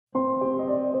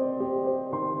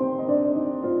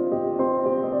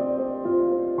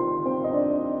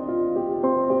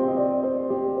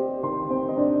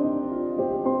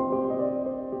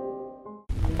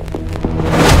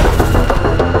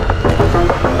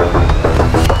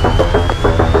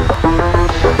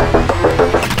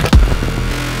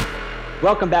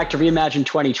Welcome back to Reimagine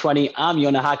 2020. I'm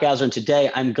Yonah Hochhauser, and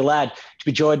today I'm glad to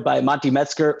be joined by Monty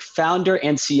Metzger, founder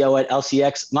and CEO at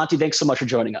LCX. Monty, thanks so much for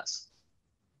joining us.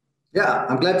 Yeah,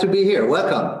 I'm glad to be here.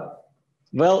 Welcome.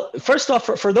 Well, first off,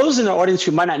 for those in the audience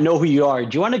who might not know who you are,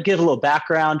 do you want to give a little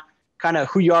background, kind of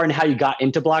who you are and how you got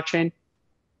into blockchain?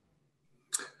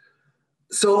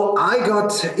 So I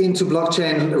got into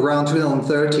blockchain around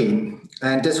 2013,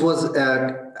 and this was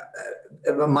a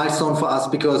milestone for us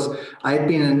because I had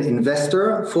been an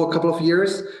investor for a couple of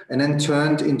years and then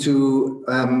turned into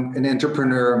an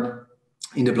entrepreneur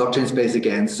in the blockchain space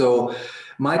again. So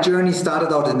my journey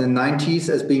started out in the 90s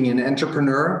as being an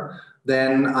entrepreneur.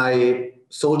 Then I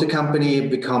sold the company,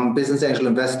 become business angel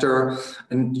investor,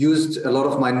 and used a lot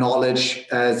of my knowledge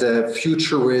as a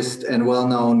futurist and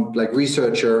well-known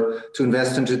researcher to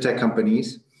invest into tech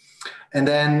companies. And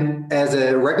then as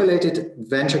a regulated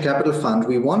venture capital fund,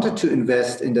 we wanted to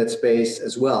invest in that space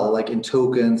as well, like in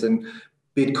tokens and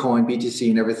Bitcoin, BTC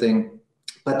and everything,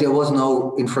 but there was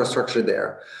no infrastructure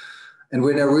there. And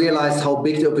when I realized how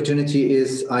big the opportunity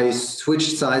is, I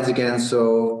switched sides again.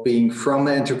 So being from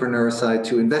the entrepreneur side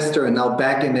to investor and now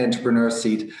back in the entrepreneur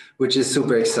seat, which is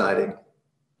super exciting.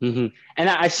 Mm-hmm. And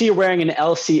I see you're wearing an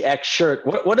LCX shirt.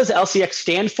 What does LCX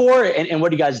stand for and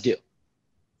what do you guys do?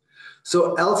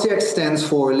 So LCX stands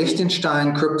for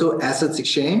Lichtenstein Crypto Assets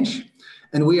Exchange.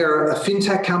 And we are a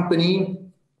fintech company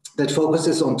that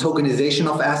focuses on tokenization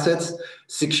of assets,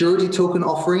 security token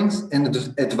offerings, and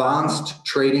advanced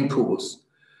trading pools.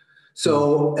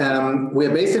 So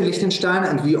we're based in Liechtenstein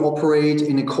and we operate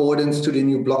in accordance to the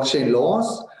new blockchain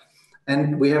laws.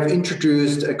 And we have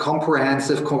introduced a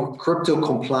comprehensive crypto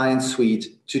compliance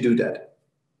suite to do that.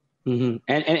 Mm-hmm.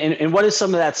 And what is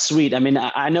some of that suite? I mean,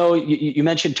 I know you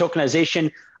mentioned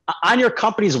tokenization. On your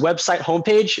company's website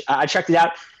homepage, I checked it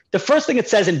out. The first thing it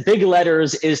says in big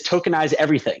letters is tokenize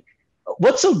everything.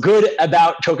 What's so good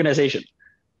about tokenization?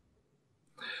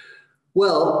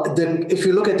 Well, if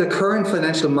you look at the current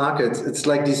financial markets, it's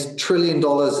like these $1 trillion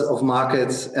of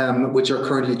markets which are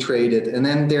currently traded. And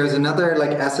then there's another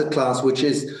asset class which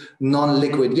is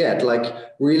non-liquid yet, like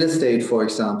real estate, for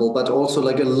example, but also a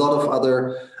lot of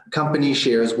other company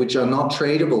shares which are not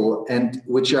tradable and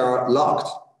which are locked.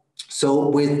 So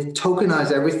with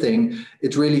tokenize everything,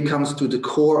 it really comes to the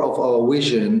core of our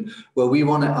vision where we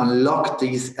want to unlock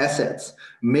these assets,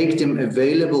 make them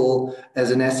available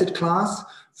as an asset class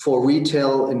for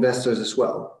retail investors as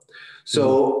well.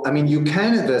 So, I mean, you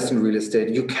can invest in real estate,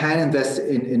 you can invest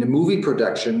in a movie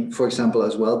production, for example,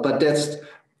 as well, but that's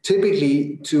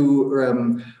typically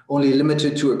only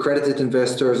limited to accredited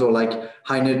investors or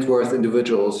high net worth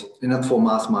individuals and not for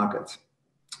mass markets.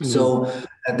 So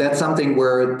that's something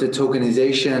where the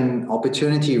tokenization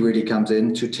opportunity really comes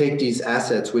in to take these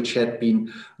assets which had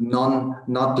been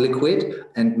not liquid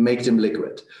and make them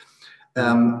liquid.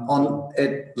 On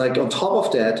top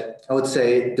of that, I would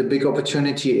say the big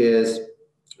opportunity is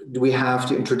we have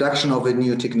the introduction of a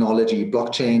new technology,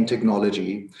 blockchain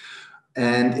technology.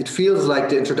 And it feels like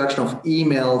the introduction of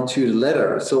email to the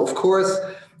letter. So of course,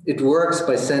 it works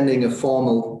by sending a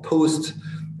formal post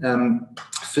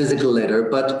physical letter,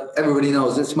 but everybody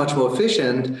knows it's much more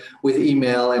efficient with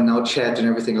email and now chat and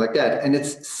everything like that. And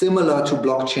it's similar to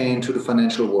blockchain to the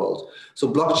financial world.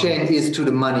 So blockchain is to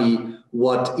the money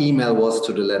what email was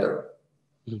to the letter.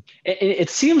 It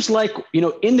seems like,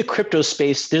 in the crypto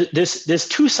space, there's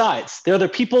two sides. There are the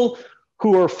people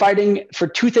who are fighting for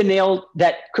tooth and nail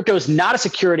that crypto is not a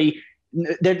security.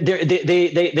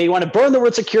 They want to burn the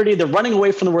word security. They're running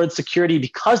away from the word security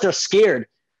because they're scared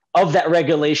of that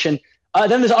regulation.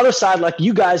 Then there's the other side, like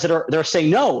you guys that are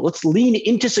saying, no, let's lean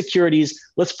into securities.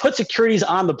 Let's put securities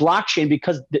on the blockchain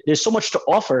because there's so much to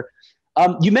offer.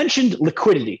 You mentioned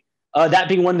liquidity, that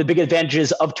being one of the big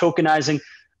advantages of tokenizing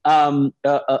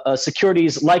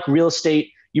securities like real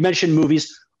estate. You mentioned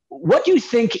movies. What do you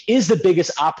think is the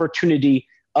biggest opportunity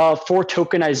for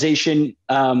tokenization?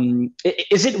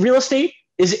 Is it real estate?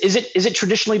 Is it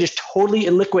traditionally just totally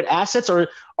illiquid assets, or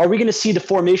are we going to see the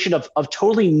formation of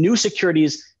totally new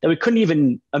securities that we couldn't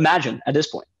even imagine at this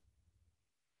point?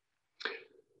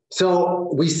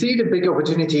 So we see the big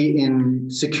opportunity in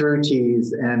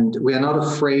securities, and we are not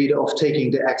afraid of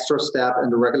taking the extra step in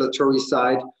the regulatory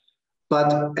side.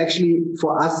 But actually,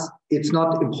 for us, it's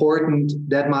not important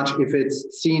that much if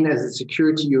it's seen as a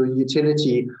security or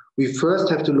utility. We first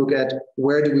have to look at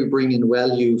where do we bring in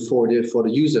value for the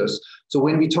users. So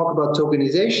when we talk about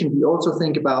tokenization, we also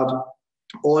think about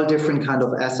all different kind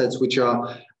of assets which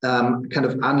are kind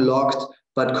of unlocked,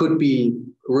 but could be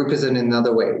represented in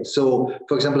another way. So,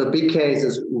 for example, a big case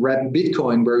is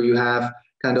Bitcoin, where you have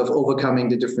kind of overcoming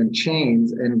the different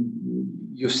chains, and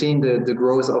you've seen the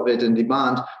growth of it in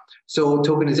demand. So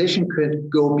tokenization could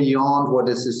go beyond what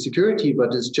is a security,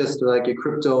 but it's just like a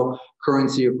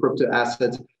cryptocurrency or crypto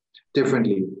asset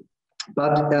differently.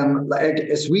 But like,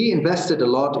 as we invested a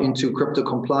lot into crypto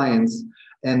compliance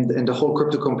and the whole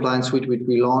crypto compliance suite which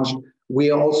we launched, we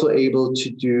are also able to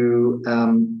do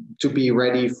to be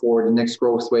ready for the next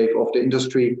growth wave of the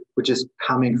industry, which is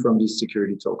coming from these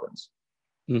security tokens.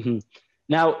 Mm-hmm.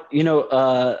 Now,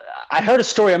 I heard a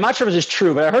story. I'm not sure if this is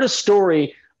true, but I heard a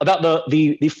story about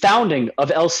the founding of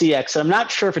LCX. And I'm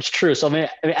not sure if it's true. So I'm going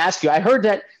to ask you. I heard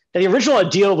that the original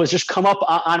idea was just come up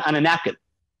on a napkin.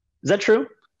 Is that true?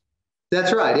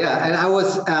 That's right, yeah. And I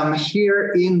was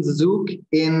here in Zug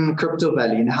in Crypto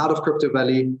Valley, in the heart of Crypto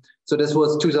Valley. So this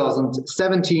was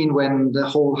 2017 when the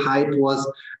whole hype was,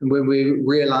 and when we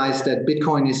realized that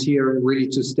Bitcoin is here really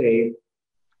to stay.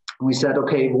 And we said,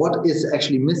 okay, what is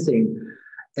actually missing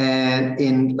and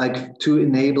to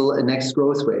enable a next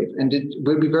growth wave? And it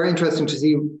will be very interesting to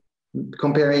see,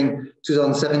 comparing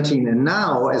 2017 and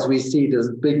now, as we see this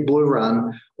big bull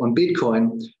run on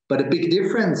Bitcoin. But a big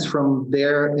difference from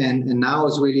there and now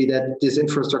is really that this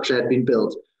infrastructure had been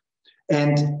built.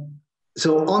 And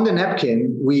so on the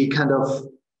napkin, we kind of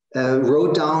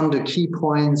wrote down the key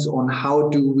points on how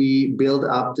do we build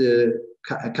up the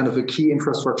kind of a key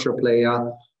infrastructure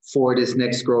player for this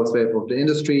next growth wave of the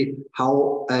industry.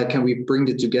 How can we bring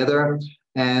it together?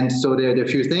 And so there are a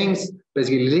few things.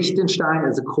 Basically, Lichtenstein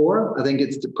as a core. I think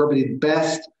it's probably the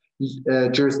best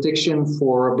jurisdiction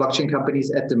for blockchain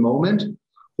companies at the moment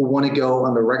who want to go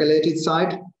on the regulated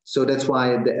side. So that's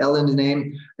why the L in the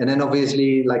name. And then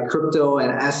obviously like crypto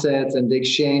and assets and the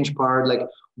exchange part, like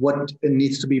what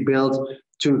needs to be built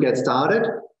to get started.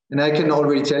 And I can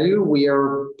already tell you, we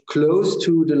are close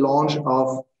to the launch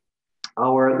of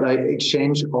our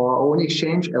exchange, our own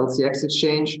exchange, LCX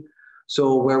Exchange.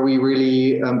 So where we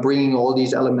really bringing all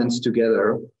these elements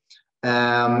together.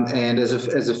 And as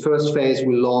a first phase,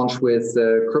 we launch with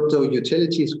crypto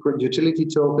utilities, utility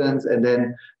tokens, and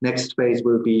then next phase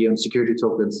will be on security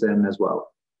tokens then as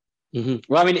well. Mm-hmm.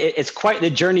 Well, I mean, it's quite the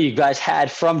journey you guys had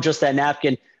from just that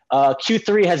napkin.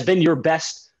 Q3 has been your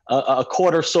best a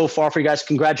quarter so far for you guys.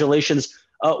 Congratulations.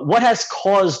 What has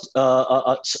caused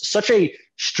such a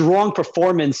strong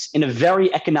performance in a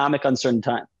very economic, uncertain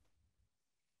time?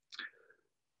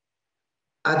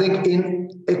 I think in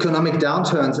economic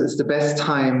downturns, it's the best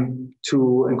time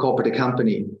to incorporate a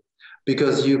company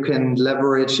because you can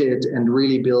leverage it and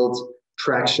really build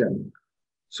traction.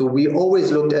 So we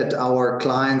always looked at our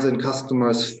clients and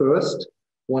customers first,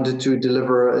 wanted to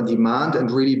deliver a demand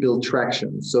and really build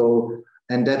traction. So,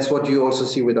 and that's what you also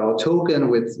see with our token,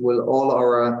 with all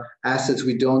our assets.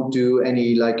 We don't do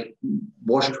any like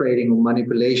wash trading or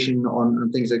manipulation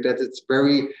on things like that. It's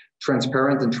very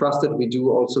transparent and trusted. We do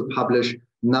also publish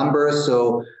numbers.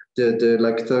 So the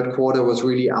like third quarter was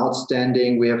really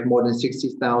outstanding. We have more than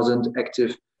 60,000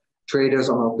 active traders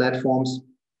on our platforms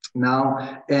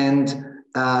now. And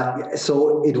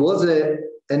so it was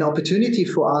an opportunity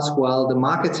for us while the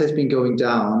markets has been going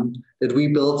down that we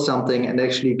build something and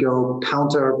actually go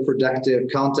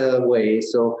counterproductive, counter way.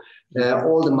 So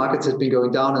all the markets have been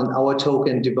going down and our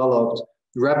token developed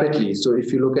rapidly. So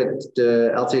if you look at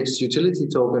the LCX utility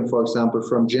token, for example,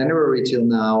 from January till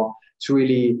now, it's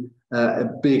really a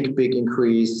big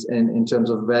increase in terms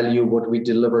of value, what we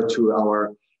deliver to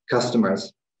our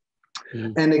customers.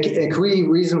 Mm-hmm. And a key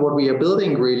reason what we are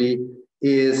building really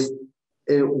is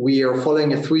we are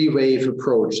following a three-wave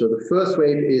approach. So the first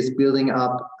wave is building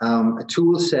up a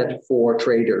tool set for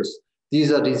traders.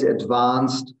 These are these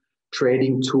advanced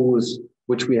trading tools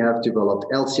which we have developed,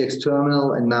 LCX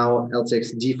Terminal and now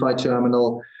LCX DeFi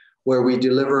Terminal, where we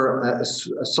deliver a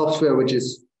software which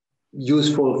is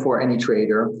useful for any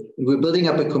trader. And we're building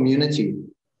up a community.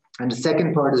 And the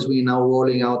second part is we're now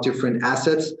rolling out different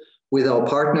assets with our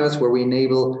partners where we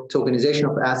enable tokenization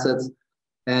of assets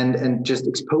and just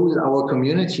expose our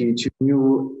community to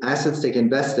new assets they can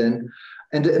invest in.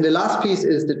 And the last piece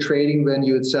is the trading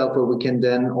venue itself, where we can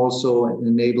then also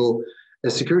enable a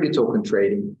security token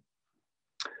trading.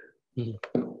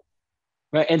 Mm-hmm.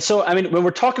 Right. And so, I mean, when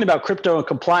we're talking about crypto and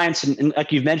compliance, and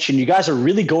like you've mentioned, you guys are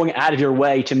really going out of your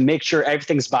way to make sure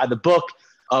everything's by the book,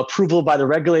 approval by the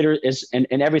regulator is and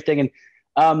everything.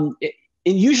 And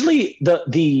usually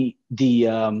the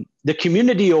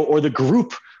community or the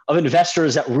group of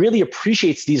investors that really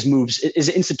appreciates these moves is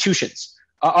institutions.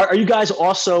 Are you guys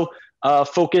also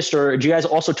focused, or do you guys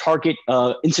also target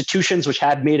institutions which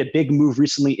have made a big move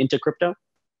recently into crypto?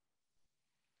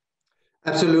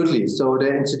 Absolutely. So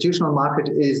the institutional market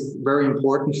is very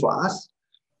important for us.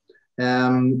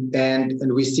 And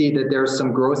we see that there's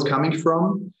some growth coming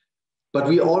from. But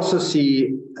we also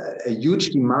see a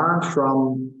huge demand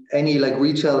from any like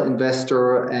retail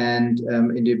investor and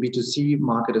in the B2C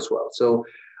market as well. So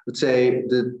I would say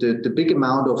the big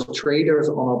amount of traders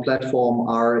on our platform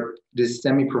are the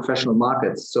semi-professional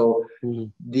markets. So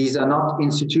these are not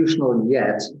institutional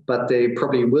yet, but they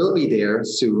probably will be there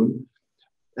soon.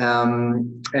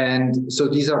 And so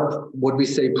these are what we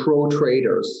say pro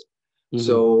traders.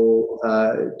 So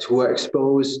who are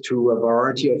exposed to a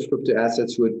variety of crypto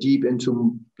assets, who are deep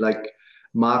into like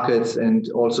markets and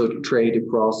also trade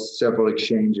across several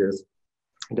exchanges.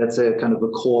 That's a kind of a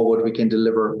core what we can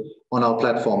deliver on our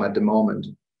platform at the moment.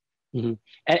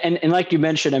 And like you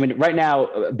mentioned, I mean, right now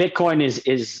Bitcoin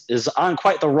is on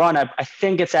quite the run. I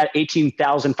think it's at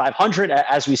 18,500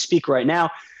 as we speak right now.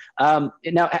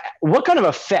 Now, what kind of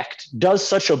effect does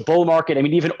such a bull market? I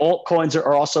mean, even altcoins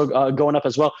are also going up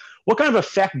as well. What kind of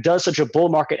effect does such a bull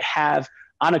market have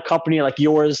on a company like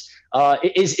yours?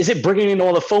 Is it bringing in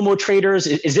all the FOMO traders?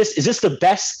 Is this the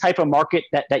best type of market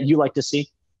that you like to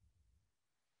see?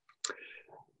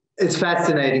 It's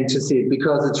fascinating to see it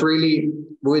because it's really,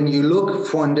 when you look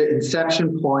from the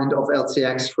inception point of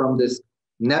LCX, from this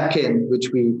napkin,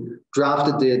 which we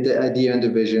drafted the idea and the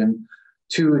vision,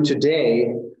 to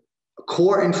today,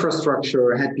 core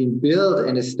infrastructure had been built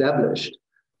and established.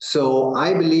 So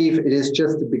I believe it is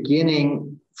just the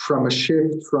beginning from a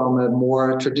shift from a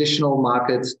more traditional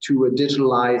market to a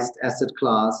digitalized asset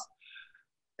class.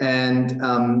 And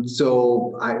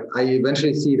so I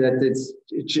eventually see that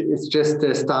it's just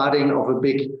the starting of a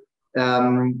big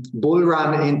bull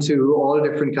run into all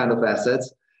different kind of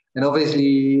assets. And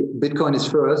obviously Bitcoin is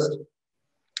first,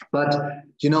 but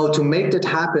to make that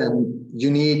happen, you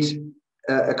need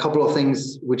a couple of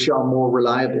things which are more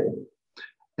reliable.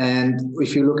 And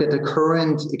if you look at the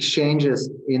current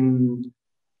exchanges in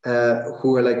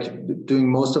who are like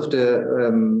doing most of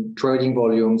the trading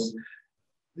volumes,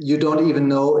 you don't even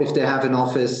know if they have an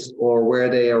office or where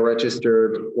they are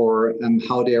registered or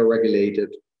how they are regulated.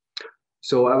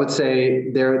 So I would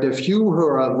say there are few who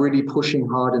are really pushing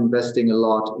hard, investing a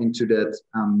lot into that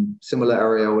similar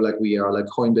area like we are, like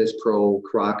Coinbase Pro,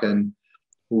 Kraken,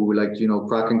 who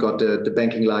Kraken got the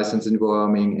banking license in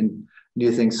Wyoming and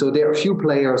new things. So there are a few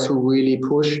players who really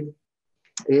push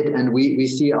it, and we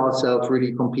see ourselves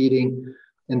really competing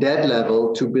in that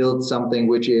level to build something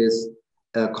which is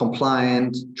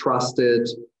compliant, trusted,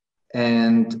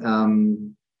 and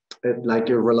like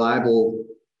a reliable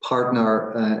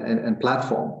partner and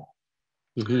platform.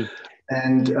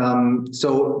 And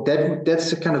so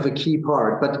that's a kind of a key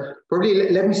part. But probably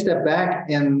let me step back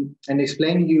and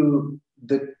explain to you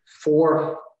the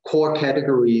 4 core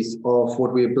categories of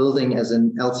what we're building as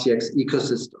an LCX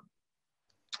ecosystem.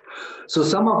 So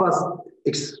some of us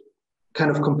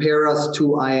kind of compare us to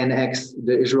INX,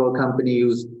 the Israel company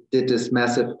who did this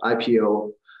massive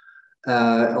IPO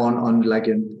on like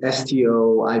an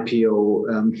STO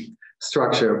IPO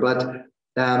structure. But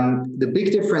the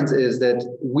big difference is that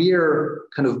we're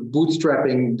kind of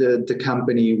bootstrapping the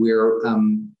company. We're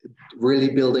really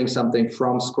building something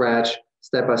from scratch,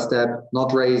 step by step,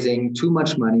 not raising too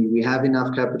much money. We have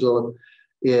enough capital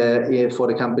for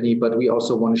the company, but we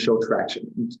also want to show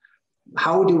traction.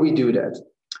 How do we do that?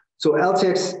 So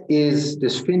LCX is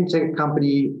this fintech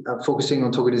company focusing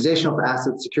on tokenization of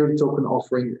assets, security token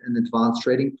offering, and advanced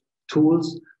trading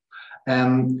tools.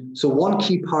 So one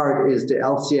key part is the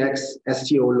LCX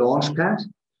STO Launchpad,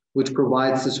 which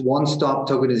provides this one-stop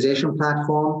tokenization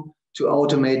platform to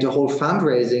automate the whole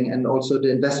fundraising and also the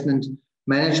investment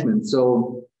management.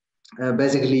 So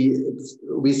basically,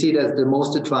 we see it as the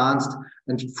most advanced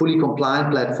and fully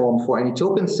compliant platform for any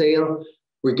token sale,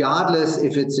 regardless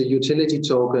if it's a utility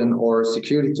token or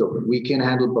security token. We can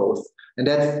handle both. And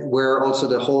that's where also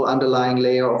the whole underlying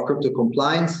layer of crypto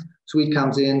compliance suite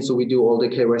comes in. So we do all the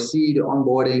KYC, the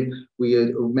onboarding, we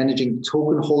are managing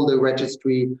token holder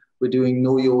registry, we're doing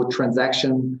know your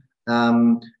transaction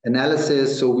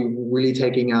analysis. So we're really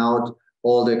taking out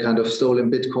all the kind of stolen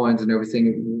Bitcoins and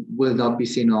everything will not be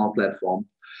seen on our platform.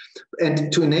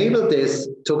 And to enable this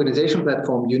tokenization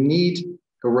platform, you need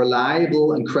a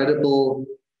reliable and credible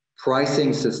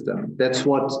pricing system. That's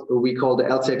what we call the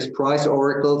LCX price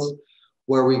oracles,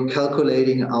 where we're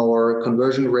calculating our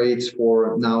conversion rates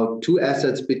for now 2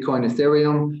 assets, Bitcoin,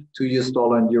 Ethereum, to US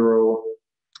dollar and euro.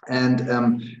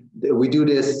 And we do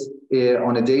this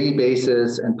on a daily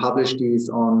basis and publish these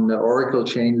on the Oracle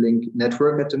Chainlink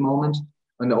network at the moment,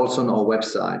 and also on our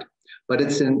website. But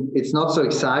it's not so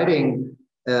exciting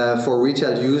for a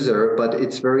retail user, but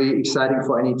it's very exciting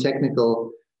for any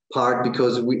technical part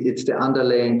because it's the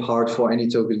underlying part for any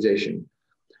tokenization.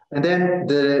 And then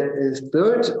the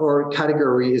third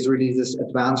category is really this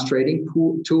advanced trading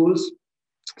tools.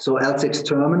 So LCX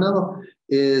Terminal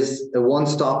is a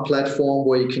one-stop platform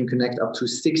where you can connect up to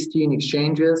 16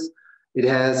 exchanges. It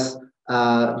has,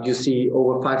 you see,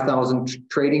 over 5,000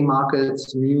 trading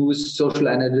markets, news, social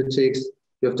analytics.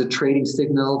 You have the trading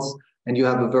signals, and you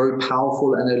have a very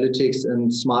powerful analytics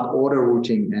and smart order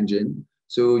routing engine.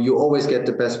 So you always get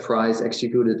the best price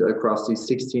executed across these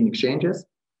 16 exchanges,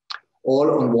 all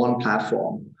on one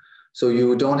platform. So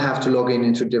you don't have to log in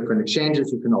into different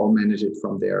exchanges. You can all manage it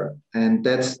from there. And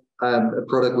that's a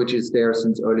product which is there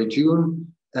since early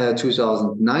June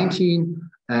 2019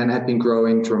 and had been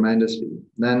growing tremendously.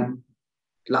 Then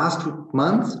last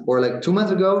month, or like 2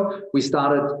 months ago, we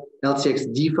started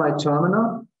LCX DeFi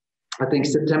Terminal. I think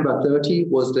September 30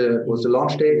 was the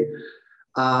launch date.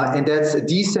 And that's a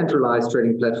decentralized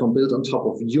trading platform built on top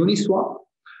of Uniswap.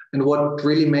 And what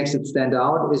really makes it stand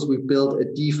out is we built a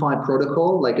DeFi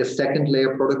protocol, like a second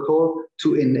layer protocol,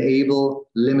 to enable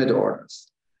limit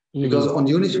orders. Mm-hmm. Because on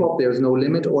Uniswap, there's no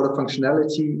limit order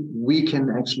functionality. We can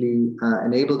actually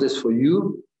enable this for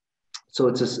you. So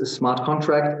it's a smart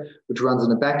contract which runs in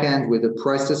the backend with a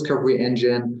price discovery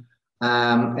engine.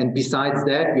 And besides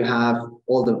that, you have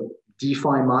all the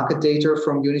DeFi market data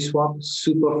from Uniswap,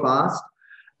 super fast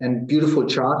and beautiful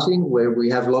charting, where we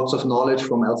have lots of knowledge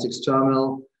from LCX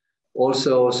Terminal.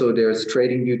 Also, so there's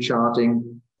trading view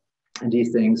charting and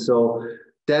these things. So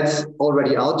that's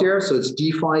already out there. So it's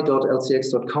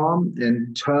defi.lcx.com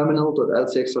and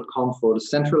terminal.lcx.com for the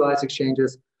centralized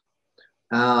exchanges.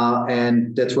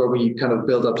 And that's where we kind of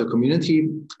build up the community.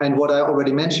 And what I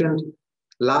already mentioned,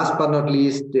 last but not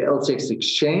least, the LCX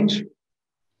Exchange.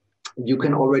 You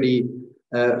can already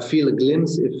feel a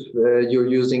glimpse if you're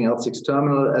using LCX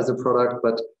Terminal as a product,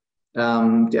 but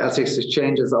the LCX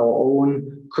Exchange is our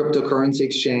own cryptocurrency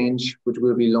exchange, which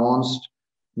will be launched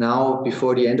now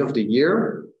before the end of the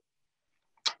year.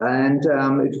 And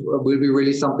it will be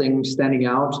really something standing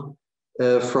out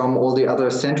from all the other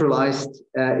centralized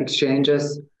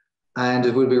exchanges. And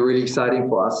it will be really exciting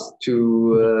for us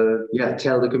to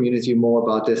tell the community more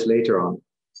about this later on.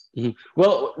 Mm-hmm.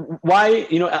 Well, why,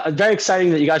 very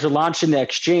exciting that you guys are launching the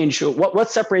exchange. What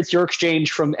separates your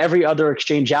exchange from every other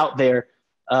exchange out there?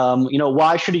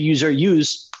 Why should a user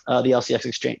use the LCX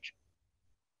Exchange?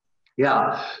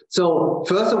 Yeah. So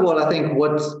first of all, I think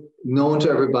what's known to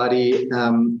everybody,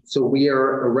 so we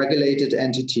are a regulated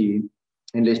entity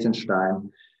in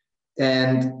Lichtenstein.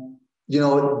 And,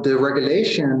 the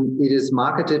regulation, it is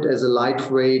marketed as a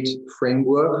lightweight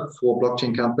framework for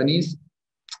blockchain companies,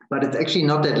 but it's actually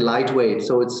not that lightweight.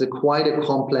 So it's quite a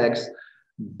complex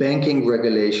banking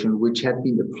regulation, which had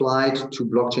been applied to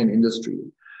blockchain industry.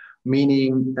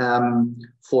 Meaning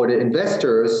for the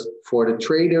investors, for the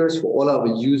traders, for all our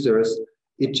users,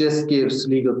 it just gives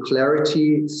legal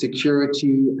clarity,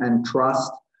 security, and trust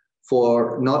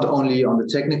for not only on the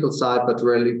technical side, but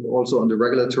really also on the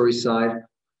regulatory side.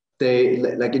 They,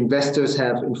 like investors,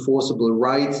 have enforceable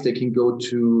rights. They can go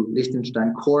to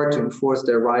Liechtenstein court to enforce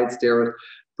their rights. There are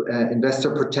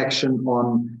investor protection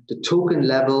on the token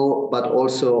level, but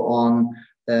also on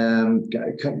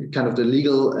kind of the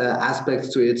legal aspects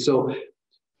to it. So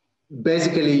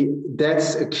basically,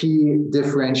 that's a key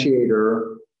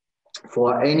differentiator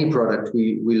for any product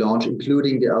we launch,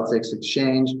 including the LCX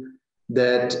Exchange,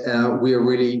 that we are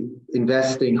really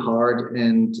investing hard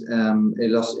and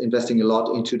investing a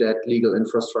lot into that legal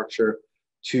infrastructure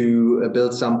to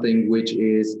build something which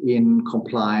is in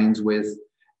compliance with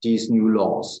these new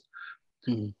laws.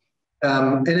 Mm-hmm.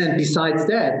 And then besides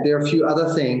that, there are a few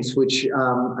other things which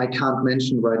I can't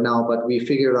mention right now, but we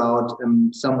figured out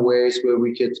some ways where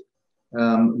we could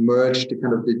merge the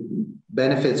kind of the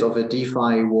benefits of a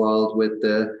DeFi world with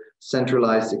the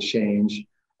centralized exchange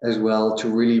as well, to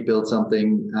really build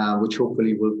something which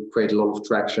hopefully will create a lot of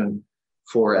traction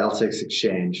for LCX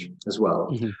Exchange as well.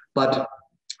 Mm-hmm. But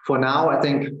for now, I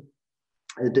think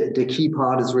the key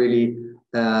part is really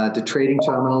the trading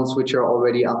terminals, which are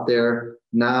already up there.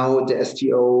 Now the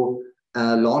STO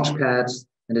launchpads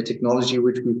and the technology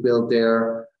which we built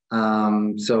there.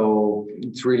 So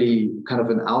it's really kind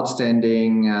of an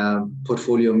outstanding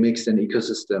portfolio mix and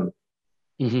ecosystem.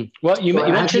 Mm-hmm. Well, you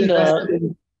mentioned.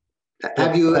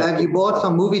 Have you bought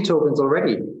some movie tokens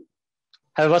already?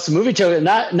 Have I bought some movie tokens?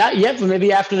 Not yet, but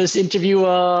maybe after this interview,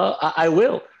 I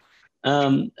will.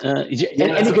 Any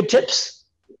good tips?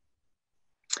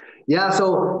 Yeah,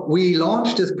 so we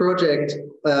launched this project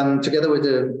together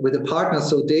with a partner.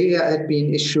 So they had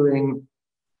been issuing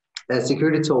a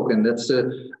security token. That's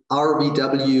the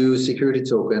RVW security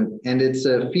token, and it's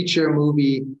a feature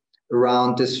movie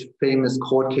around this famous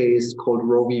court case called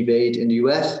Roe v. Wade in the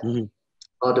US. Mm-hmm.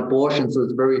 About abortion. So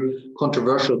it's a very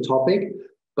controversial topic.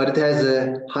 but it has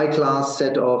a high-class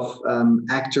set of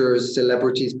actors,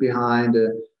 celebrities behind,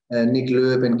 Nick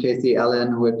Loeb and Kathy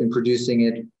Allen, who have been producing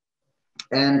it.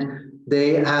 And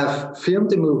they have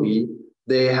filmed the movie.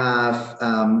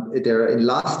 They're in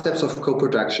last steps of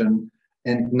co-production.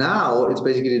 And now it's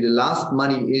basically the last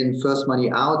money in, first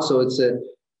money out. So it's a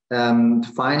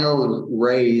final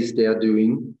raise they're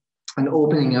doing and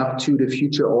opening up to the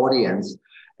future audience.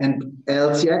 And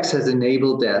LCX has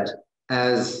enabled that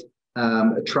as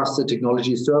a trusted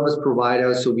technology service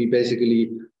provider. So we basically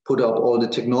put up all the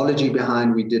technology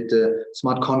behind. We did the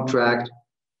smart contract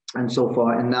and so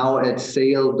far. And now at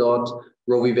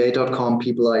sale.rovive.com,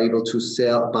 people are able to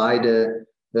buy the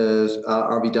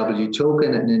RVW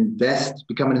token and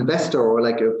become an investor or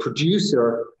like a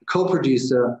producer,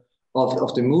 co-producer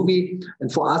of the movie. And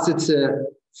for us, it's a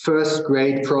first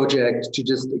grade project to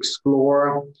just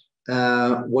explore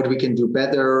what we can do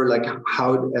better, like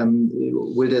how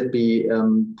will that be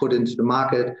put into the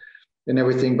market and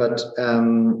everything. But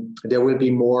there will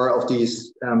be more of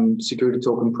these security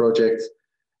token projects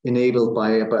enabled by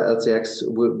LCX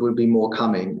will be more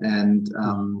coming. And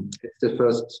it's the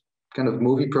first kind of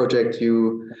movie project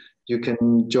you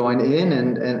can join in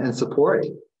and support.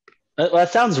 Well,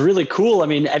 that sounds really cool. I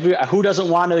mean, who doesn't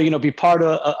want to, be part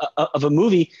of a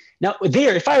movie? Now,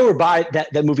 if I were to buy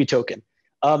that movie token,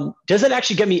 does that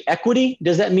actually get me equity?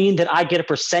 Does that mean that I get a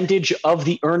percentage of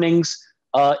the earnings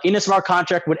in a smart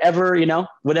contract,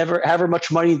 however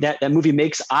much money that movie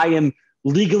makes, I am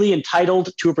legally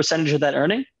entitled to a percentage of that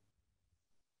earning?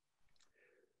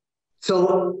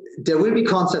 So there will be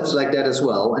concepts like that as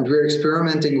well, and we're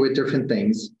experimenting with different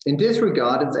things. In this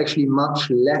regard, it's actually much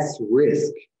less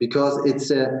risk because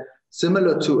it's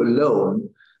similar to a loan.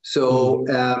 So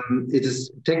it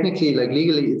is technically, like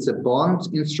legally, it's a bond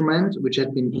instrument which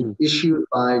had been issued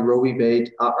by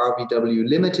RVW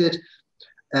Limited.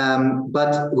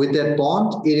 But with that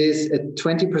bond, it is a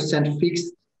 20%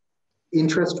 fixed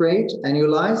interest rate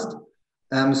annualized.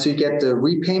 So you get the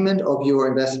repayment of your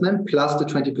investment plus the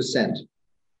 20%.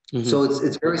 So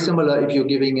it's very similar if you're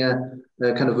giving a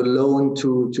kind of a loan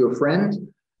to a friend,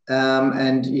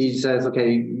 and he says,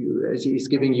 okay, he's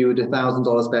giving you the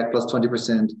 $1,000 back plus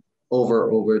 20% over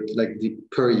like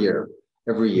per year,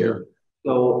 every year.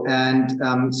 So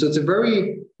so it's a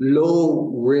very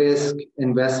low risk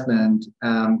investment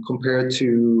compared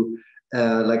to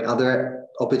like other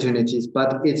opportunities,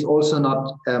 but it's also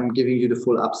not giving you the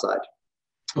full upside.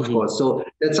 Of course. So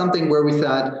that's something where we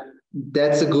thought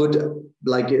that's a good,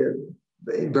 like a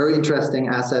very interesting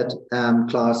asset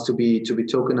class to be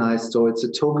tokenized. So it's a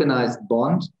tokenized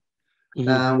bond,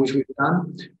 which we've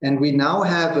done. And we now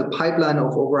have a pipeline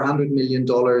of over $100 million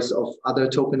of other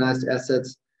tokenized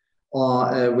assets,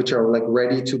 which are like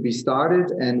ready to be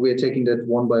started. And we're taking that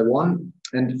one by one.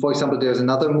 And for example, there's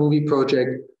another movie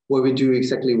project where we do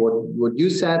exactly what you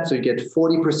said. So you get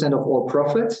 40% of all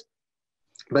profits.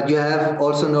 But you have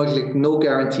also no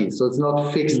guarantee. So it's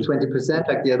not fixed 20%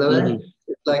 like the other end.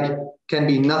 It's like can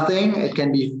be nothing. It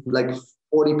can be like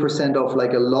 40% of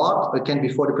like a lot. It can be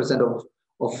 40% of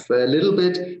a little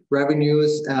bit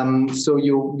revenues. So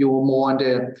you're more on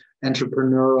the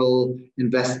entrepreneurial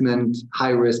investment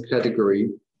high risk category.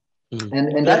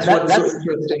 And that's what's so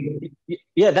interesting.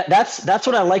 Yeah, that's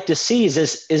what I like to see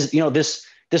is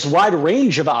this wide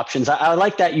range of options. I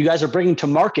like that you guys are bringing to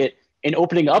market and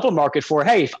opening up a market for,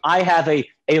 hey, if I have a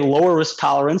lower risk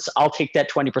tolerance, I'll take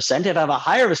that 20%. If I have a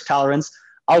higher risk tolerance,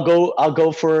 I'll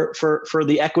go for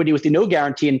the equity with the no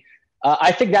guarantee. And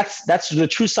I think that's the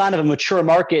true sign of a mature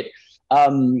market,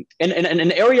 and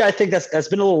an area I think that's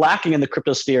been a little lacking in the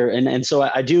crypto sphere. And so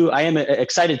I am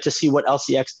excited to see what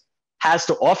LCX has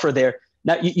to offer there.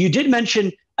 Now, you did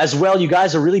mention as well, you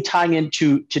guys are really tying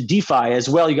into DeFi as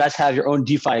well. You guys have your own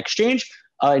DeFi exchange.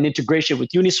 An integration with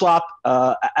Uniswap,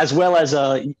 as well as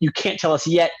you can't tell us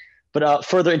yet, but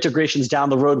further integrations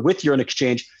down the road with your own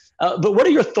exchange. But what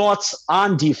are your thoughts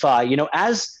on DeFi?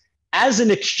 As an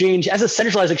exchange, as a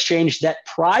centralized exchange that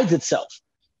prides itself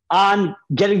on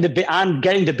getting the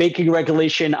banking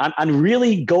regulation, on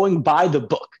really going by the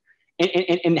book,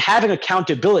 and having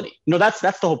accountability. That's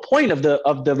the whole point of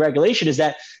the regulation, is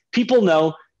that people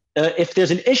know if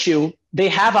there's an issue, they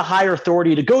have a higher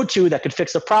authority to go to that could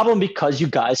fix the problem because you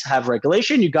guys have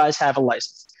regulation, you guys have a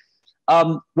license.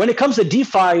 When it comes to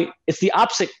DeFi, it's the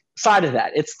opposite side of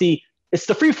that. It's the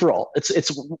free for all.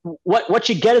 It's what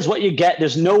you get is what you get.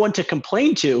 There's no one to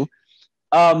complain to,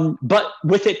 but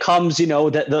with it comes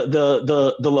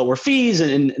the lower fees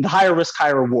and the higher risk,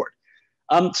 higher reward.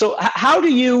 So how do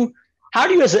you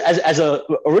as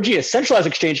originally a centralized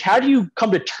exchange, how do you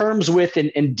come to terms with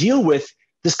and deal with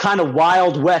this kind of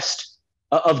wild west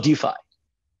of DeFi?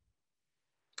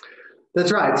 That's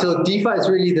right. So DeFi is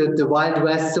really the Wild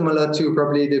West, similar to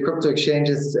probably the crypto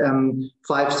exchanges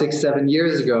 5, 6, 7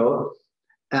 years ago.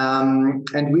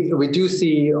 And we do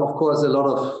see, of course, a lot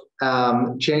of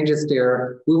changes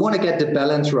there. We want to get the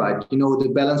balance right,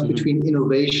 the balance between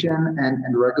innovation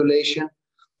and regulation.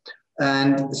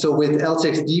 And so with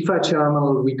LCX DeFi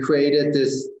Terminal, we created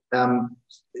this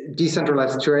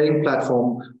decentralized trading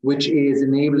platform, which is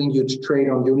enabling you to trade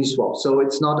on Uniswap. So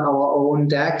it's not our own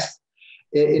DEX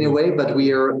in a way, but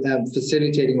we are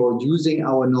facilitating or using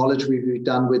our knowledge we've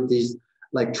done with these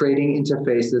like trading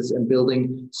interfaces and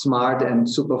building smart and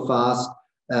super fast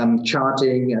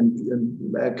charting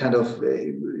and kind of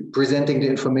presenting the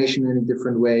information in a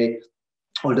different way,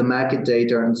 or the market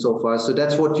data and so forth. So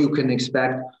that's what you can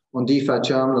expect on DeFi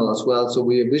Terminal as well. So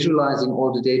we are visualizing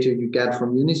all the data you get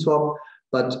from Uniswap,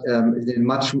 but in a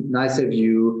much nicer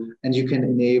view, and you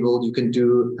can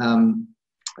do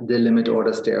the limit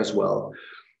orders there as well.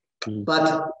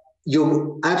 But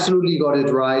you absolutely got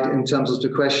it right in terms of the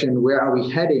question, where are we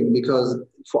heading? Because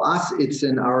for us, it's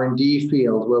an R&D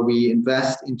field where we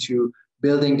invest into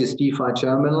building this DeFi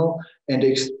terminal and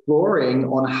exploring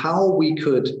on how we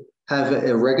could have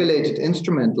a regulated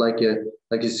instrument like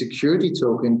a security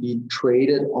token be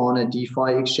traded on a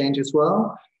DeFi exchange as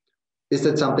well. Is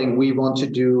that something we want to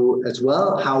do as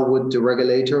well? How would the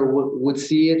regulator would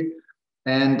see it?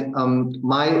 And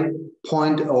my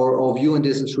point or view in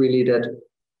this is really that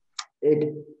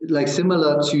it, like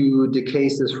similar to the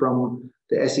cases from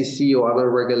the SEC or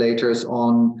other regulators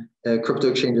on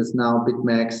crypto exchanges now,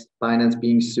 BitMEX, Binance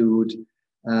being sued,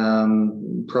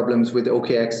 problems with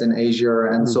OKX in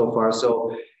Asia and so far.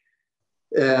 So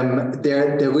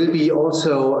there will be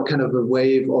also kind of a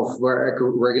wave of where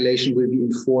regulation will be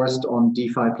enforced on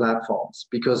DeFi platforms,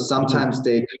 because sometimes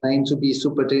they claim to be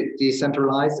super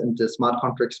decentralized and the smart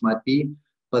contracts might be,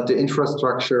 but the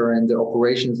infrastructure and the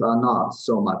operations are not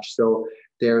so much. So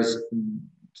there's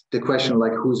the question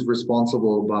like who's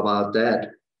responsible about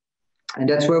that. And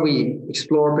that's where we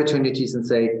explore opportunities and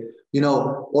say,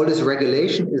 all this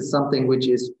regulation is something which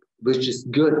is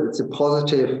good. It's a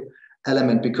positive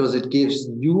element because it gives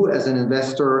you as an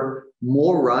investor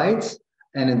more rights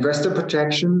and investor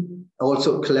protection,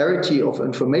 also clarity of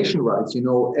information rights.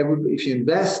 If you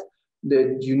invest,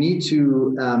 that you need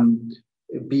to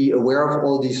be aware of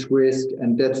all these risks,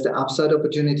 and that's the upside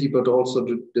opportunity, but also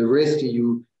the risk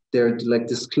there's like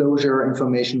disclosure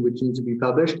information which needs to be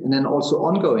published, and then also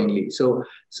ongoingly. So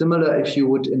similar, if you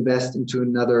would invest into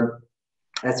another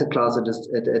asset class at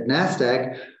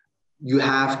NASDAQ, you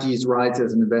have these rights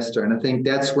as an investor. And I think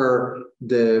that's where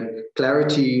the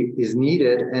clarity is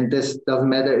needed. And this doesn't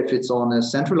matter if it's on a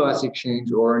centralized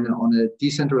exchange or on a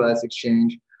decentralized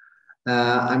exchange.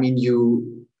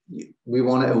 We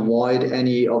want to avoid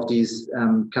any of these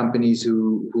companies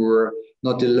who are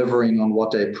not delivering on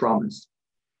what they promised.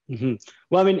 Mm-hmm.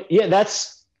 Well, you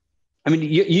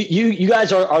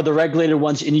guys are the regulated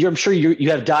ones, and I'm sure you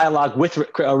have dialogue with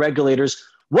regulators.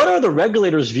 What are the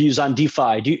regulators' views on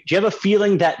DeFi? Do you have a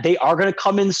feeling that they are going to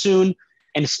come in soon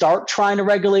and start trying to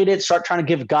regulate it, start trying to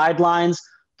give guidelines,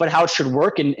 but how it should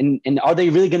work? And are they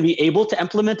really going to be able to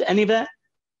implement any of that?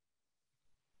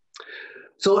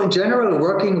 So in general,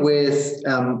 working with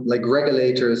like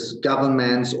regulators,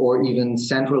 governments, or even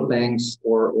central banks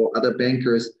or other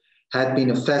bankers had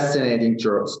been a fascinating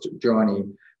journey.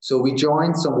 So we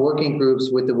joined some working groups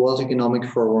with the World Economic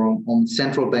Forum on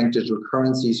central bank digital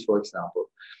currencies, for example.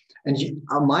 And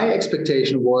my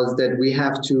expectation was that we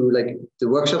have to, the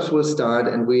workshops will start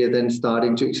and we are then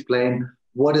starting to explain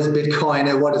what is Bitcoin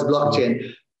and what is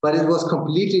blockchain. But it was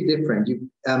completely different.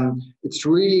 It's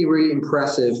really, really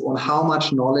impressive on how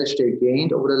much knowledge they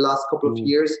gained over the last couple of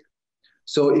years.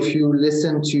 So if you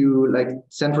listen to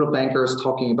central bankers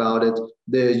talking about it,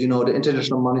 the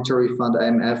International Monetary Fund,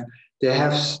 IMF, they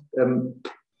have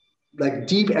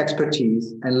deep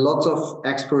expertise and lots of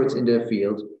experts in their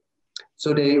field.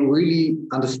 So they really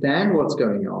understand what's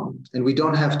going on. And we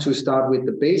don't have to start with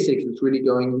the basics. It's really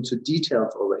going into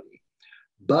details already.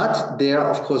 But they are,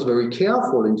 of course, very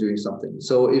careful in doing something.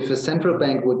 So if a central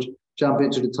bank would jump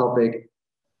into the topic,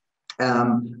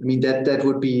 that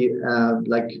would be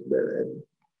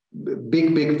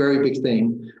big, very big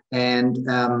thing. And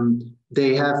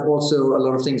they have also a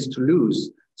lot of things to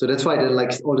lose. So that's why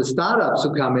all the startups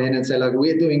who come in and say,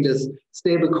 we're doing this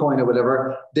stable coin or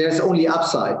whatever, there's only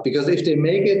upside, because if they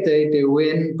make it, they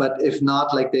win. But if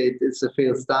not, it's a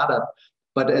failed startup.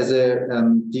 But as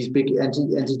these big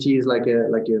entities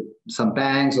some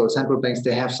banks or central banks,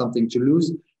 they have something to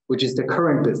lose, which is the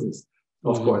current business,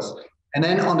 of course. And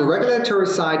then on the regulatory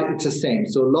side, it's the same.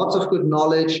 So lots of good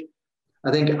knowledge,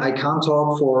 I think I can't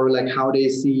talk for like how they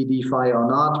see DeFi or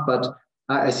not, but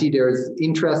I see there's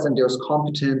interest and there's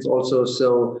competence also.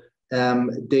 So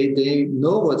they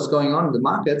know what's going on in the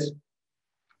market.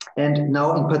 And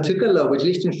now in particular with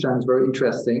Liechtenstein is very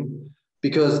interesting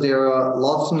because there are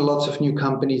lots and lots of new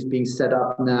companies being set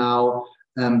up now.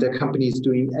 There are companies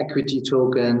doing equity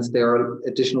tokens. There are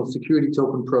additional security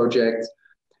token projects.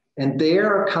 And they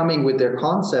are coming with their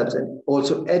concepts and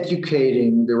also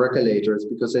educating the regulators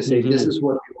because they say, this is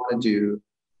what we want to do.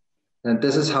 And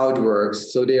this is how it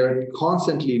works. So they are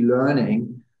constantly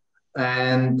learning.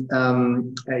 And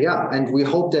and we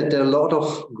hope that there are a lot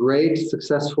of great,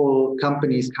 successful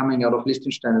companies coming out of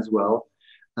Liechtenstein as well,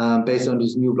 based on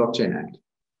this new blockchain act.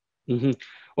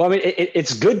 Well, I mean,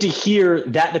 it's good to hear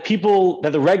that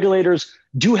the regulators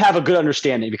do have a good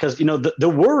understanding, because, you know, the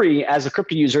worry as a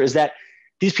crypto user is that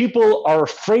these people are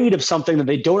afraid of something that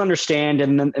they don't understand,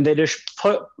 and they just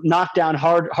knock down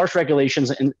harsh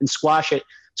regulations and squash it.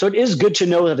 So it is good to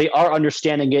know that they are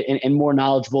understanding it and more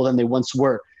knowledgeable than they once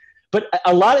were. But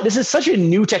this is such a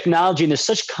new technology, and there's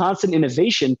such constant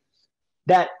innovation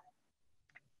that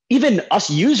even us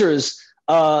users,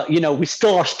 we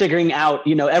still are figuring out,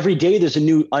 every day there's a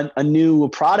new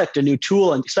product, a new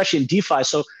tool, and especially in DeFi.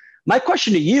 So my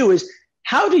question to you is,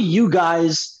 how do you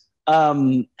guys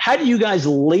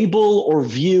label or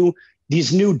view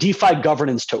these new DeFi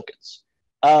governance tokens?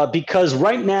 Because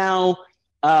right now,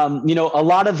 a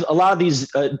lot of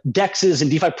these DEXs and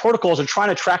DeFi protocols are trying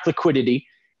to track liquidity,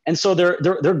 and so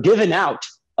they're giving out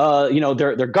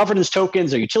their governance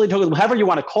tokens or utility tokens, whatever you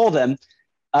want to call them.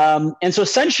 And so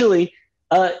essentially,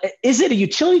 is it a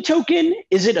utility token?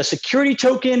 Is it a security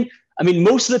token? I mean,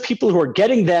 most of the people who are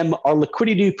getting them are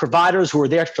liquidity providers who are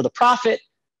there for the profit,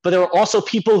 but there are also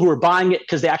people who are buying it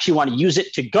because they actually want to use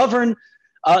it to govern.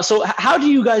 So how do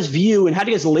you guys view and how do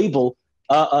you guys label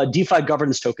DeFi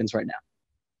governance tokens right now?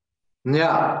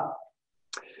 Yeah,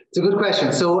 it's a good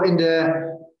question. So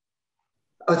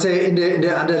I would say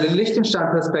under the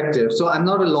Liechtenstein perspective, so I'm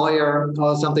not a lawyer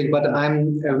or something, but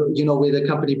I'm, with a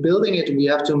company building it, and we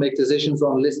have to make decisions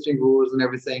on listing rules and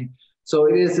everything. So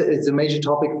it's a major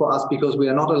topic for us because we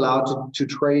are not allowed to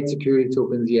trade security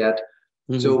tokens yet.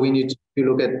 So we need to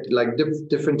look at like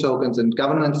different tokens, and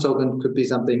governance token could be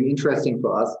something interesting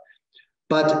for us.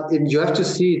 But you have to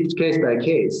see it case by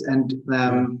case. And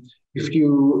if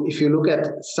you look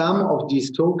at some of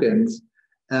these tokens,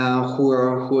 who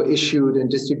are issued and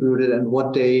distributed, and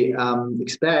what they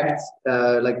expect,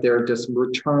 like there's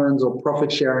returns or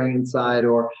profit sharing inside,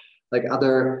 or like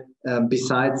other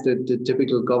besides the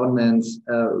typical governance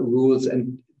rules,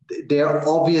 and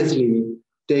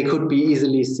they could be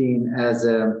easily seen as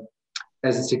a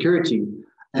security.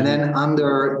 And then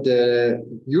under the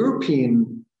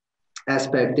European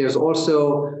aspect, there's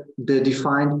also the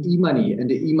defined e-money and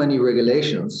the e-money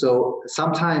regulations. So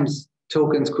sometimes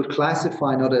tokens could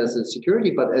classify not as a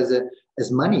security, but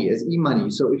as money, as e-money.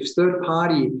 So if third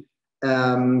party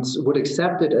would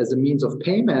accept it as a means of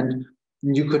payment,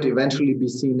 you could eventually be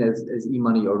seen as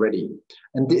e-money already.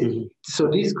 And so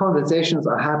these conversations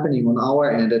are happening on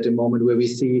our end at the moment, where we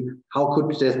see how could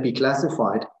that be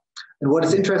classified. And what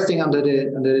is interesting under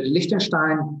the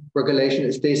Liechtenstein regulation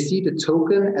is they see the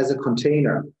token as a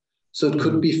container. So it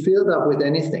could be filled up with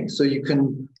anything. So you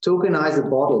can tokenize a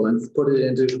bottle and put it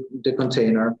into the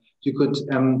container. You could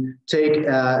take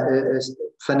a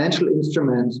financial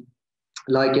instrument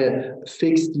like a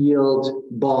fixed yield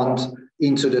bond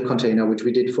into the container, which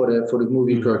we did for the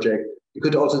movie project. You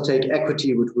could also take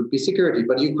equity, which would be security.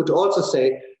 But you could also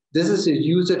say, this is a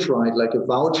usage right, like a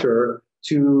voucher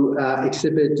to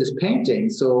exhibit this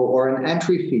painting, or an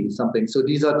entry fee, something. So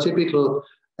these are typical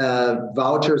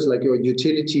vouchers, like your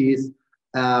utilities,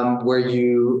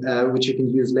 which you can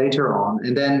use later on.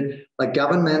 And then like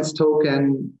governance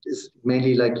token is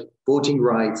mainly like voting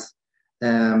rights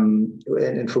and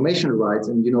information rights.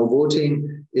 And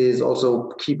voting is also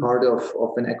a key part of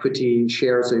an equity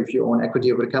share. So if you own equity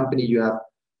of a company,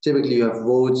 typically you have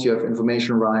votes, you have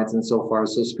information rights, and so forth.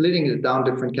 So splitting it down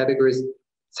different categories,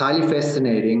 it's highly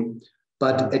fascinating.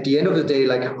 But at the end of the day,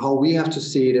 like how we have to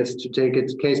see it is to take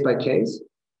it case by case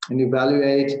and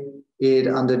evaluate it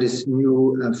under this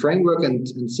new framework and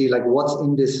see like what's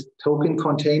in this token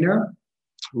container.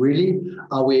 Really,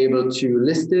 are we able to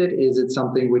list it? Is it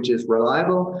something which is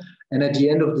reliable? And at the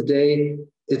end of the day,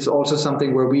 it's also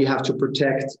something where we have to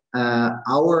protect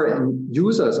our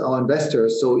users, our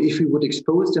investors. So if we would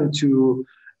expose them to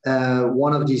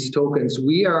one of these tokens,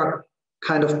 we are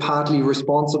kind of partly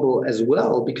responsible as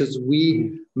well, because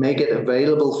we make it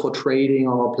available for trading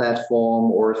on our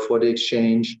platform or for the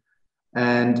exchange.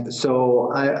 And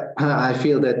so I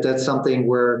feel that that's something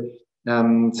where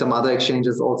Some other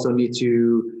exchanges also need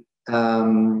to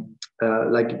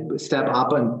like step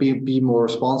up and be more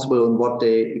responsible in what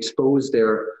they expose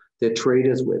their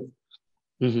traders with.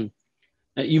 Mm-hmm.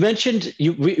 You mentioned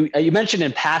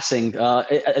in passing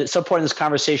at some point in this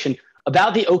conversation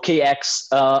about the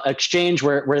OKX exchange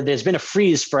where there's been a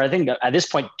freeze for, I think at this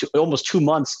point almost 2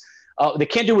 months. They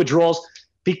can't do withdrawals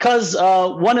because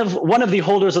one of the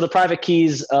holders of the private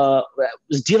keys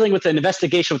was dealing with an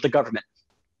investigation with the government.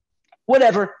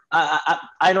 Whatever,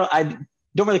 I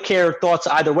don't really care thoughts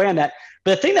either way on that.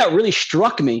 But the thing that really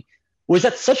struck me was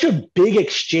that such a big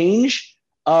exchange.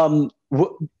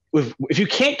 If you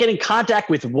can't get in contact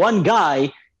with one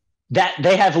guy, that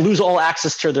they lose all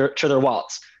access to their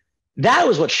wallets. That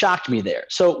was what shocked me there.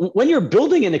 So when you're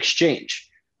building an exchange,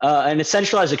 an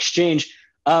centralized exchange,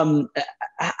 how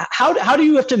do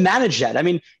you have to manage that? I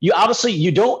mean, you want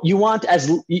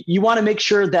to make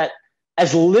sure that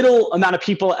as little amount of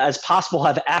people as possible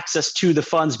have access to the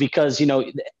funds, because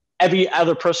every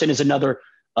other person is another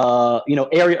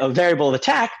area of variable of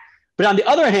attack. But on the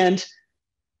other hand,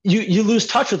 you lose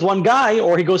touch with one guy,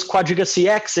 or he goes quadriga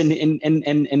CX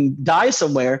and dies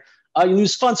somewhere. You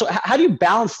lose funds. So how do you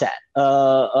balance that?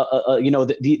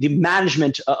 The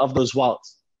management of those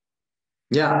wallets.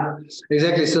 Yeah,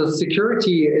 exactly. So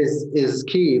security is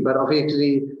key, but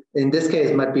obviously in this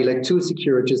case it might be like 2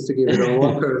 securities to give it to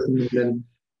one person, and then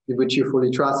which you fully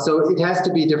trust. So it has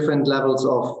to be different levels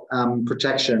of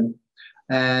protection,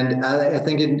 and I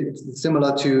think it's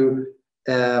similar to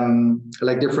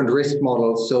like different risk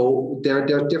models. So there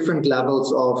are different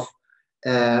levels of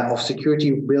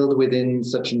security built within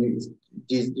such an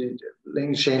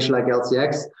exchange like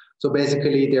LCX. So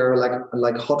basically, there are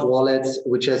like hot wallets,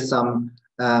 which has some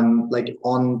like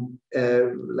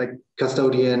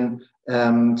custodian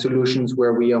solutions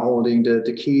where we are holding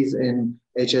the keys in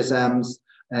HSMs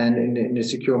and in a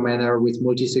secure manner with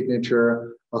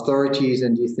multi-signature authorities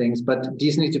and these things. But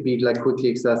these need to be like quickly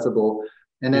accessible.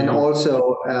 And then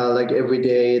also, like every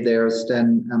day, there's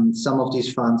then some of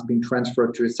these funds being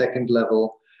transferred to a second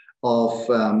level of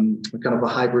kind of a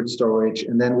hybrid storage.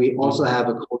 And then we also have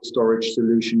a cold storage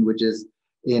solution, which is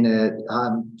in a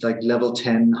like level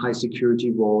 10 high security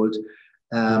vault,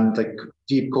 like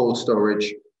deep cold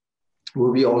storage, where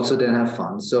we also then have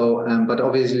funds. So, but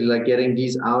obviously, like getting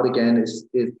these out again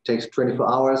it takes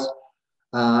 24 hours.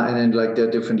 And then like there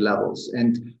are different levels.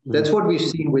 And that's what we've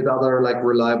seen with other like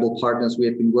reliable partners we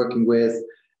have been working with.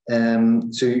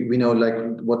 So we know like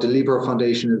what the Libra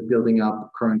Foundation is building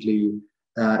up currently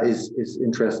is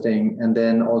interesting. And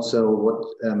then also what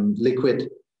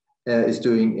Liquid is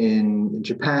doing in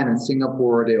Japan and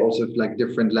Singapore. They also have like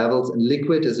different levels. And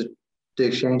Liquid is the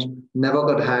exchange never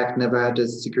got hacked, never had a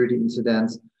security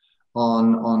incidents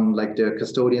on like the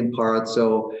custodian part.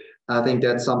 So I think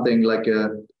that's something like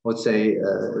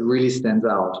really stands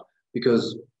out,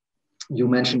 because you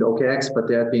mentioned OKX, but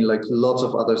there have been like lots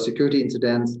of other security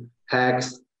incidents,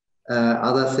 hacks,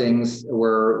 other things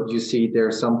where you see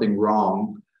there's something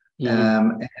wrong.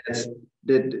 And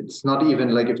it's not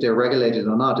even like if they're regulated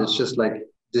or not, it's just like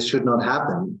this should not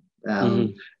happen.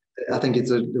 I think it's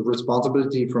a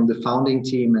responsibility from the founding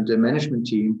team and the management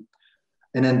team.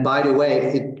 And then, by the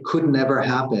way, it could never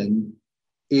happen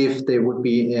if they would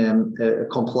be a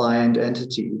compliant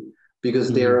entity,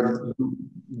 because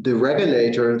the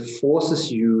regulator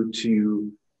forces you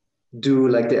to do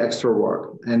like the extra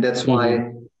work. And that's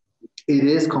why it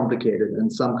is complicated.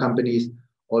 And some companies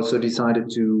also decided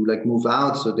to like move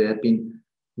out. So there had been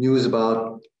news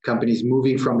about companies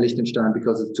moving from Lichtenstein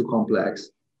because it's too complex.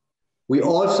 We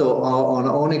also, on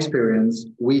our own experience,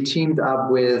 we teamed up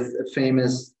with a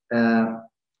famous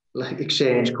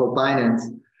exchange called Binance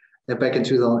back in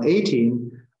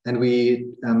 2018, and we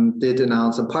did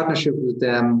announce a partnership with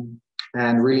them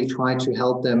and really tried to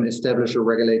help them establish a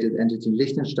regulated entity in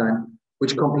Liechtenstein,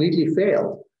 which completely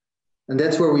failed. And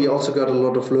that's where we also got a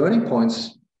lot of learning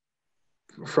points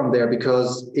from there,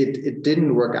 because it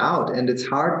didn't work out. And it's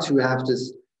hard to have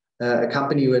this a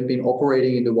company who had been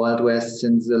operating in the Wild West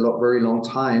since a very long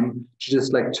time to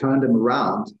just like turn them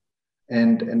around.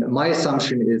 And my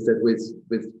assumption is that with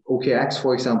OKX,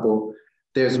 for example,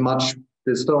 the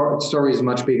story is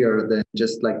much bigger than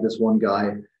just like this one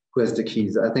guy who has the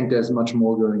keys. I think there's much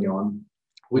more going on,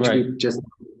 which we just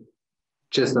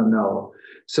don't know.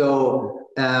 So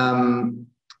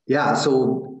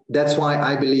so that's why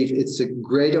I believe it's a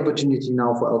great opportunity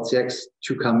now for LCX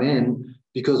to come in,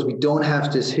 because we don't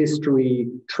have this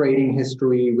trading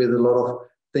history with a lot of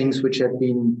things which have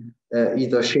been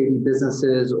either shady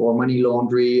businesses or money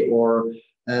laundry or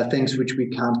things which we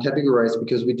can't categorize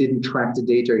because we didn't track the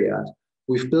data yet.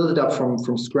 We've built it up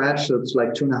from scratch. So it's like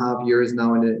 2.5 years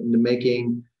now in the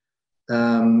making.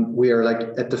 We are like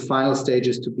at the final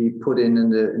stages to be put in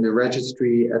the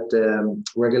registry at the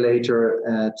regulator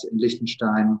at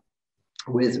Lichtenstein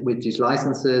with these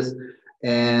licenses,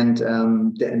 and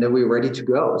then we're ready to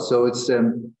go. So it's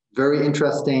a very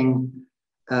interesting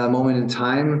moment in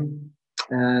time,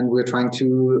 and we're trying to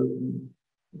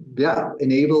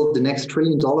enable the next $1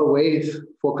 trillion wave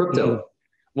for crypto. Mm-hmm.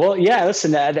 Well, yeah,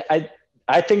 listen,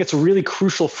 I think it's really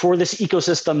crucial for this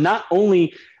ecosystem. Not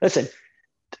only, listen,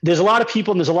 there's a lot of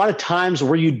people and there's a lot of times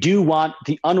where you do want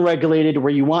the unregulated,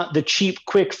 where you want the cheap,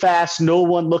 quick, fast, no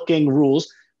one looking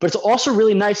rules. But it's also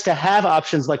really nice to have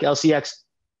options like LCX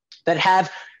that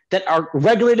are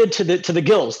regulated to the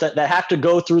gills, that have to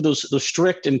go through those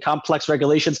strict and complex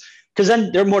regulations, because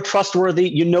then they're more trustworthy.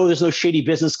 You know, there's no shady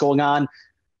business going on.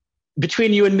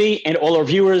 Between you and me and all our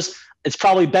viewers, it's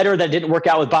probably better that it didn't work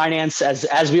out with Binance.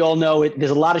 As we all know,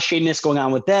 there's a lot of shadiness going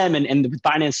on with them and with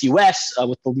Binance US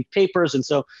with the leaked papers. And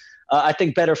so I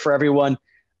think better for everyone.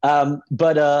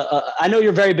 But I know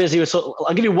you're very busy. So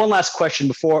I'll give you one last question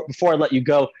before I let you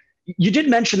go. You did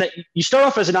mention that you start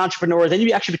off as an entrepreneur, then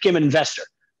you actually became an investor.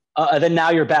 And then now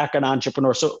you're back an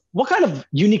entrepreneur. So what kind of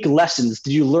unique lessons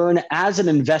did you learn as an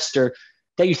investor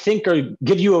that you think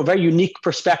give you a very unique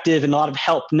perspective and a lot of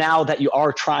help now that you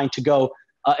are trying to go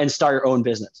and start your own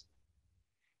business?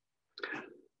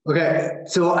 Okay,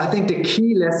 so I think the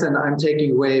key lesson I'm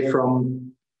taking away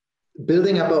from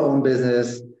building up our own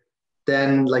business,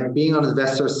 then like being on the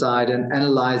investor side and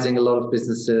analyzing a lot of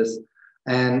businesses,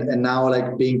 and now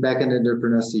like being back in the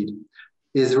entrepreneur seat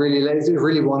is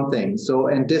really one thing. So,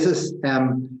 and this is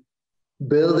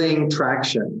building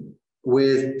traction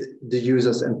with the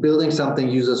users and building something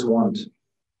users want.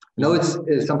 No,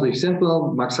 it's something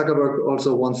simple. Mark Zuckerberg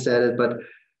also once said it, but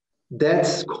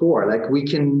that's core. Like we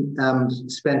can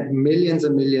spend millions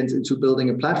and millions into building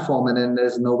a platform, and then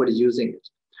there's nobody using it.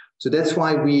 So that's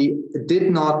why we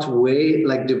did not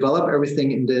develop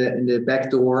everything in the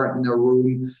back door in a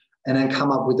room and then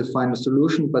come up with the final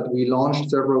solution. But we launched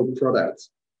several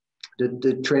products,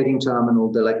 the trading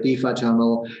terminal, the DeFi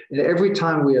terminal, and every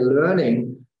time we are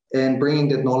learning and bringing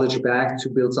that knowledge back to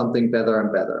build something better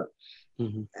and better.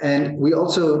 Mm-hmm. And we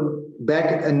also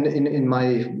back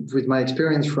with my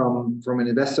experience from an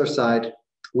investor side,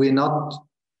 we're not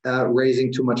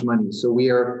raising too much money. So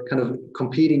we are kind of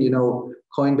competing,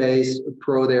 Coinbase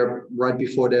Pro there right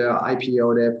before their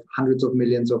IPO, they have hundreds of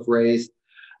millions of raised.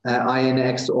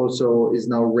 INX also is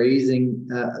now raising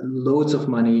loads of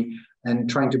money and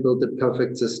trying to build the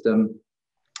perfect system.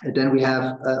 And then we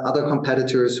have other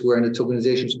competitors who are in the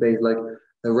tokenization space, like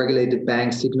a regulated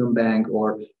bank, Signum Bank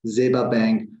or Zeba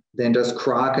Bank. Then there's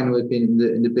Kraken, who have been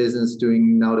in the business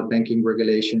doing now the banking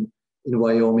regulation in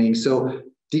Wyoming. So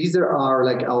these are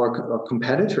like our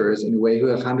competitors in a way, who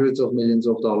have hundreds of millions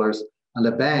of dollars on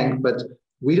the bank, but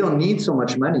we don't need so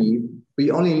much money.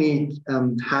 We only need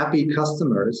happy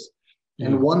customers.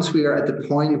 Mm-hmm. And once we are at the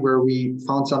point where we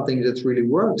found something that really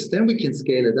works, then we can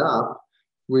scale it up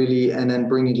really, and then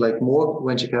bring it like more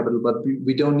venture capital, but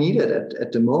we don't need it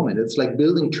at the moment. It's like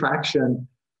building traction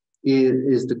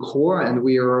is the core, and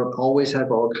we always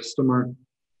have our customer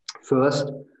first.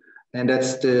 And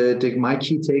that's my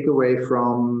key takeaway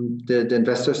from the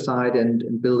investor side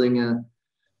and building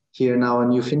here now a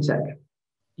new fintech.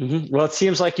 Mm-hmm. Well, it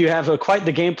seems like you have quite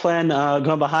the game plan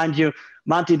going behind you.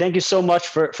 Monty, thank you so much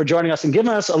for joining us and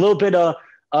giving us a little bit of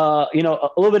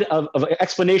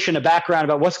explanation, a background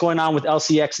about what's going on with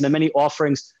LCX and the many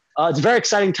offerings. It's very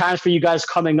exciting times for you guys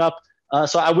coming up.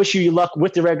 So I wish you luck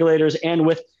with the regulators and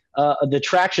with the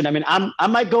traction. I mean, I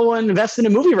might go and invest in a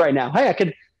movie right now.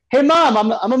 Hey, Mom,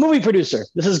 I'm a movie producer.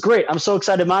 This is great. I'm so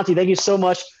excited. Monty, thank you so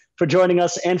much for joining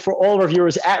us. And for all of our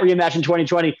viewers at Reimagine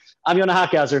 2020, I'm Yonah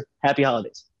Hochhauser. Happy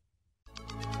holidays.